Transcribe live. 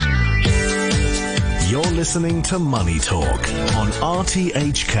listening to Money Talk on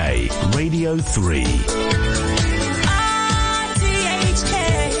RTHK Radio 3.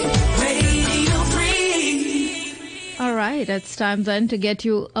 All right, it's time then to get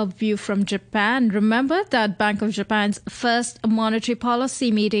you a view from Japan. Remember that Bank of Japan's first monetary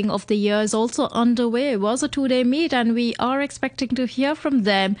policy meeting of the year is also underway. It was a 2-day meet, and we are expecting to hear from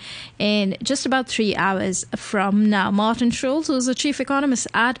them in just about 3 hours from now. Martin Schulz, who's the chief economist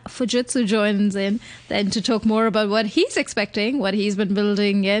at Fujitsu, joins in then to talk more about what he's expecting, what he's been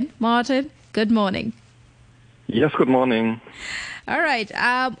building in. Martin, good morning. Yes, good morning. All right.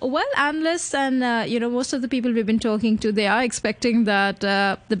 Well, analysts and, most of the people we've been talking to, they are expecting that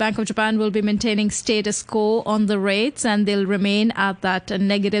the Bank of Japan will be maintaining status quo on the rates and they'll remain at that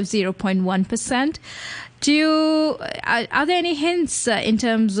negative 0.1%. Are there any hints in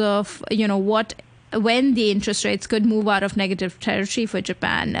terms of, when the interest rates could move out of negative territory for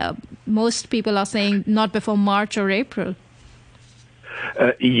Japan? Most people are saying not before March or April.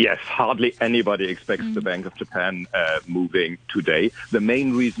 Yes, hardly anybody expects the Bank of Japan moving today. The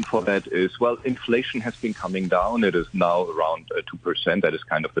main reason for that is, inflation has been coming down. It is now around 2%. That is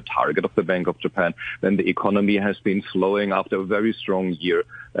kind of the target of the Bank of Japan. Then the economy has been slowing after a very strong year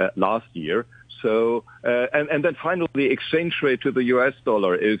last year. So, and then finally, the exchange rate to the US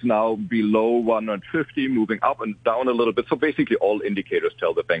dollar is now below 150, moving up and down a little bit. So basically all indicators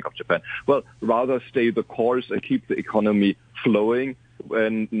tell the Bank of Japan, rather stay the course and keep the economy flowing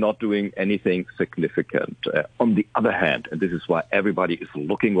and not doing anything significant. On the other hand, and this is why everybody is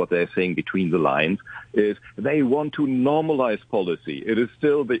looking what they're saying between the lines, is they want to normalize policy.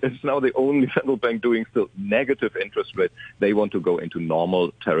 It's now the only central bank doing still negative interest rates. They want to go into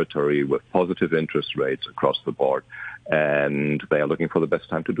normal territory with positive interest rates across the board, and they are looking for the best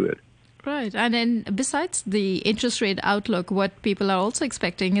time to do it. Right. And then besides the interest rate outlook, what people are also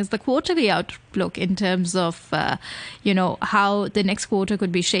expecting is the quarterly outlook in terms of, how the next quarter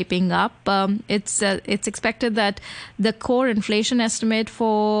could be shaping up. It's expected that the core inflation estimate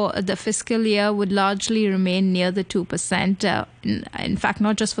for the fiscal year would largely remain near the 2%. In fact,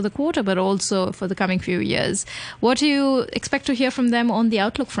 not just for the quarter, but also for the coming few years. What do you expect to hear from them on the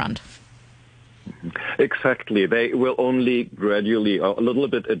outlook front? Exactly. They will only gradually, a little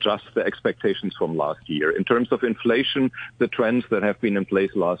bit adjust the expectations from last year. In terms of inflation, the trends that have been in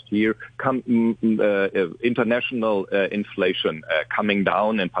place last year, international inflation coming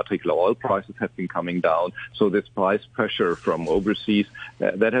down, in particular oil prices have been coming down. So this price pressure from overseas,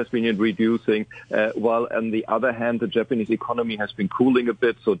 that has been reducing. While on the other hand, the Japanese economy has been cooling a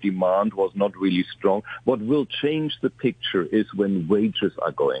bit, so demand was not really strong. What will change the picture is when wages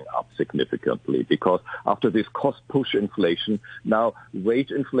are going up significantly. Because after this cost-push inflation, now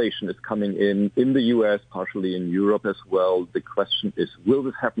wage inflation is coming in the U.S., partially in Europe as well. The question is, will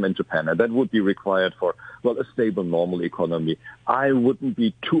this happen in Japan? And that would be required for, a stable, normal economy. I wouldn't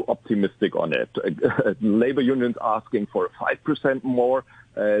be too optimistic on it. Labor unions asking for 5% more.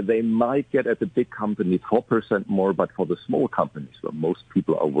 They might get at the big companies 4% more, but for the small companies where most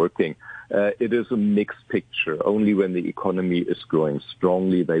people are working, it is a mixed picture. Only when the economy is growing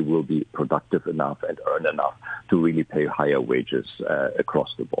strongly, they will be productive enough and earn enough to really pay higher wages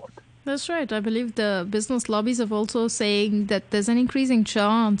across the board. That's right. I believe the business lobbies are also saying that there's an increasing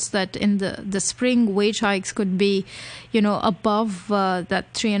chance that in the spring wage hikes could be, above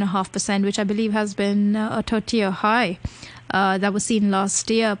that 3.5%, which I believe has been a 30-year high. That was seen last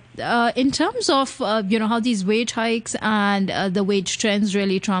year. In terms of, how these wage hikes and the wage trends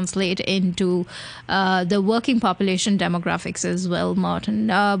really translate into the working population demographics as well, Martin,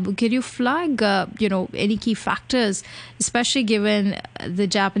 could you flag, any key factors, especially given the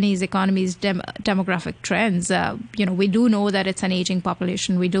Japanese economy's demographic trends? We do know that it's an aging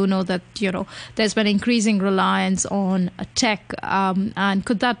population. We do know that, there's been increasing reliance on tech. And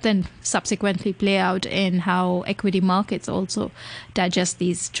could that then subsequently play out in how equity markets also digest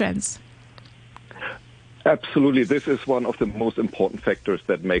these trends? Absolutely. This is one of the most important factors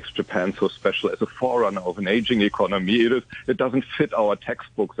that makes Japan so special as a forerunner of an aging economy. It doesn't fit our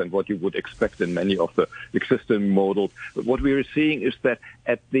textbooks and what you would expect in many of the existing models. But what we are seeing is that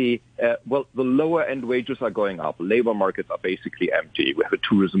at the lower end wages are going up. Labor markets are basically empty. We have a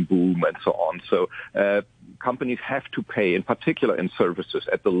tourism boom and so on. So companies have to pay, in particular in services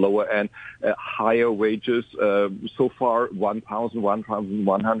at the lower end, higher wages. So far,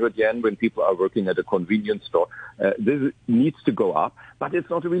 1,100 yen when people are working at a convenience store. This needs to go up, but it's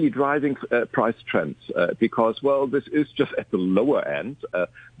not really driving price trends because, this is just at the lower end.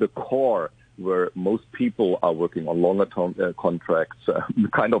 The core where most people are working on longer-term contracts,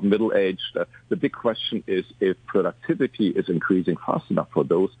 kind of middle-aged. The big question is if productivity is increasing fast enough for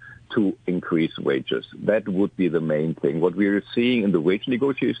those to increase wages. That would be the main thing. What we are seeing in the wage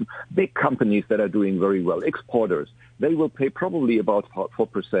negotiation, big companies that are doing very well, exporters, they will pay probably about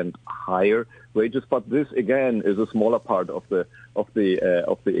 4% higher wages. But this, again, is a smaller part of the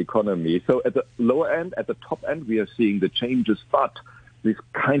economy. So at the lower end, at the top end, we are seeing the changes, but this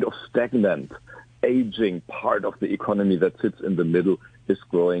kind of stagnant, aging part of the economy that sits in the middle is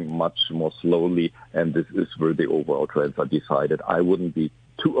growing much more slowly, and this is where the overall trends are decided. I wouldn't be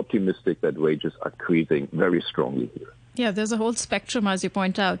too optimistic that wages are increasing very strongly here. Yeah, there's a whole spectrum, as you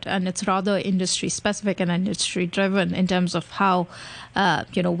point out, and it's rather industry-specific and industry-driven in terms of how,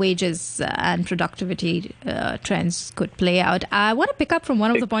 wages and productivity trends could play out. I want to pick up from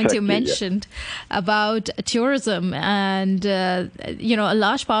one of the points you mentioned about tourism, and a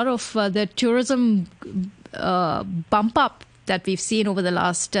large part of the tourism bump up that we've seen over the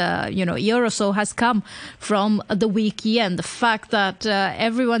last year or so has come from the weak yen. The fact that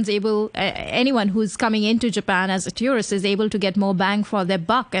anyone who's coming into Japan as a tourist is able to get more bang for their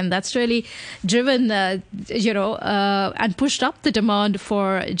buck, and that's really driven and pushed up the demand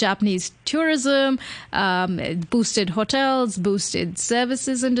for Japanese tourism, boosted hotels, boosted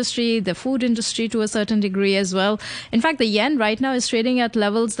services industry, the food industry to a certain degree as well. In fact, the yen right now is trading at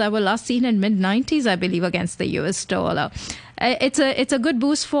levels that were last seen in mid-90s, I believe, against the US dollar. It's a good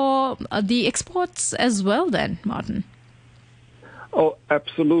boost for the exports as well then, Martin. Oh,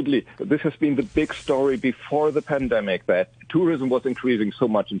 absolutely. This has been the big story before the pandemic, that tourism was increasing so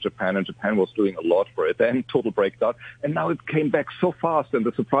much in Japan, and Japan was doing a lot for it. Then total breakdown, and now it came back so fast. And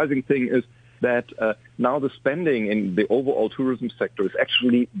the surprising thing is that now the spending in the overall tourism sector is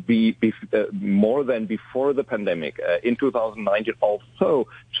actually more than before the pandemic. In 2019, although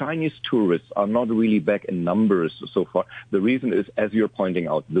Chinese tourists are not really back in numbers so far, the reason is, as you're pointing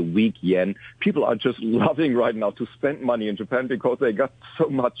out, the weak yen. People are just loving right now to spend money in Japan because they got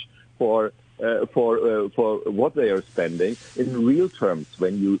so much for what they are spending. In real terms,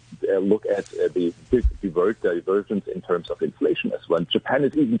 when you look at the divergence in terms of inflation as well, Japan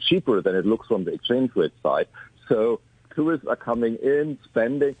is even cheaper than it looks from the exchange rate side. So tourists are coming in,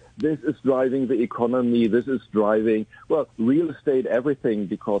 spending. This is driving the economy. This is driving, real estate, everything,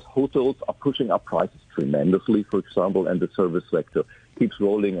 because hotels are pushing up prices tremendously, for example, and the service sector keeps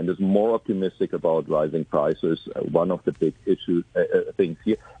rolling and is more optimistic about rising prices. One of the big things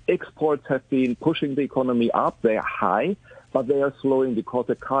here. Exports have been pushing the economy up. They are high, but they are slowing because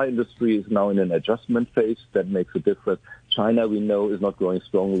the car industry is now in an adjustment phase. That makes a difference. China, we know, is not growing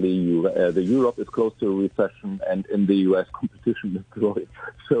strongly. Europe is close to a recession, and in the U.S., competition is growing.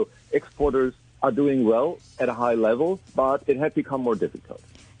 So exporters are doing well at a high level, but it has become more difficult.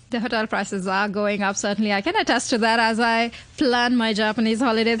 The hotel prices are going up, certainly. I can attest to that as I plan my Japanese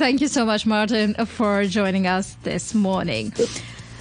holiday. Thank you so much, Martin, for joining us this morning.